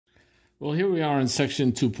Well, here we are in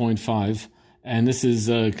section 2.5, and this is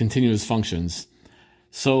continuous functions.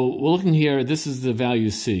 So we're looking here, this is the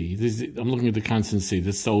value c. I'm looking at the constant c.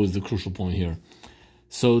 That's always the crucial point here.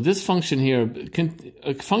 So this function here,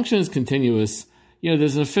 a function is continuous. You know,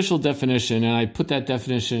 there's an official definition, and I put that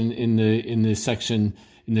definition in the section,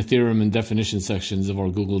 in the theorem and definition sections of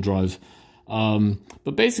our Google Drive.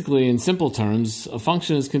 But basically, in simple terms, a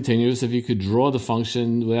function is continuous if you could draw the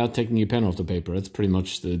function without taking your pen off the paper. That's pretty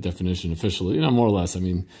much the definition officially, you know, more or less. I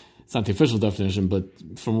mean, it's not the official definition, but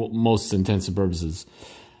for most intents and purposes.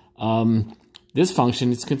 This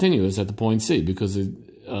function is continuous at the point C because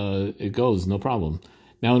it goes, no problem.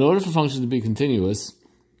 Now, in order for functions to be continuous,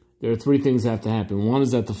 there are three things that have to happen. One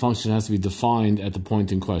is that the function has to be defined at the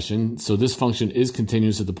point in question. So this function is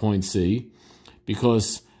continuous at the point C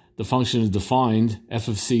because the function is defined, f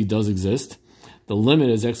of c does exist. The limit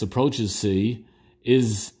as x approaches c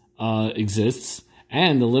exists,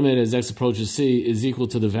 and the limit as x approaches c is equal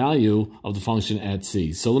to the value of the function at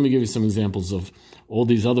c. So let me give you some examples of all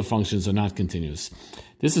these other functions are not continuous.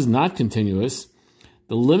 This is not continuous.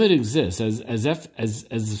 The limit exists as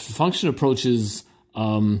the function approaches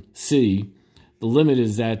c. The limit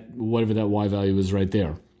is that whatever that y value is right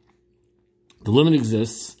there. The limit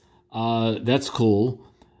exists. That's cool.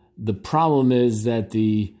 The problem is that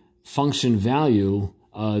the function value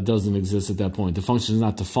doesn't exist at that point. The function is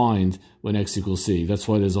not defined when x equals c. That's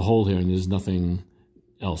why there's a hole here and there's nothing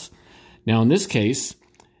else. Now, in this case,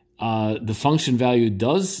 the function value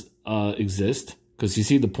does exist because you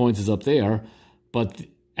see the point is up there,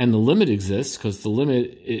 and the limit exists because the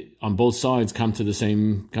limit on both sides come to the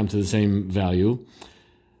same value,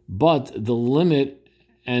 but the limit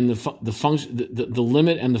and the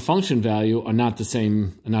limit and the function value are not the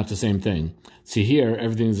same thing. See, here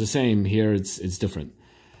everything is the same. Here it's different.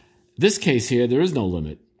 This case here, there is no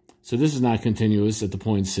limit, so this is not continuous at the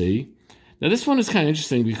point C. Now this one is kind of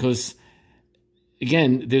interesting because,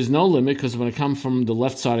 again, there's no limit because when I come from the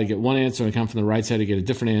left side, I get one answer. When I come from the right side, I get a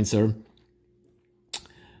different answer.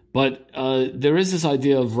 But there is this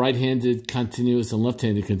idea of right-handed continuous and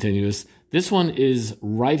left-handed continuous. This one is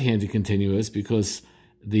right-handed continuous because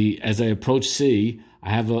as I approach C,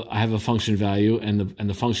 I have a function value and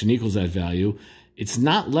the function equals that value. It's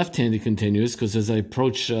not left-handed continuous because as I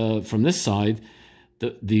approach from this side,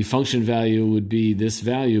 the function value would be this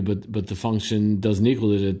value, but the function doesn't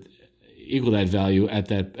equal that value at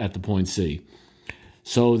the point C.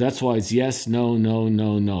 So that's why it's yes, no, no,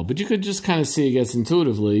 no, no. But you could just kind of see, I guess,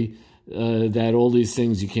 intuitively that all these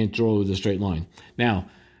things you can't draw with a straight line. Now,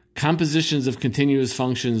 compositions of continuous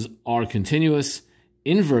functions are continuous.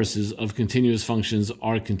 Inverses of continuous functions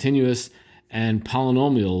are continuous, and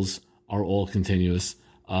polynomials are all continuous,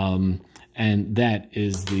 and that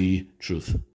is the truth.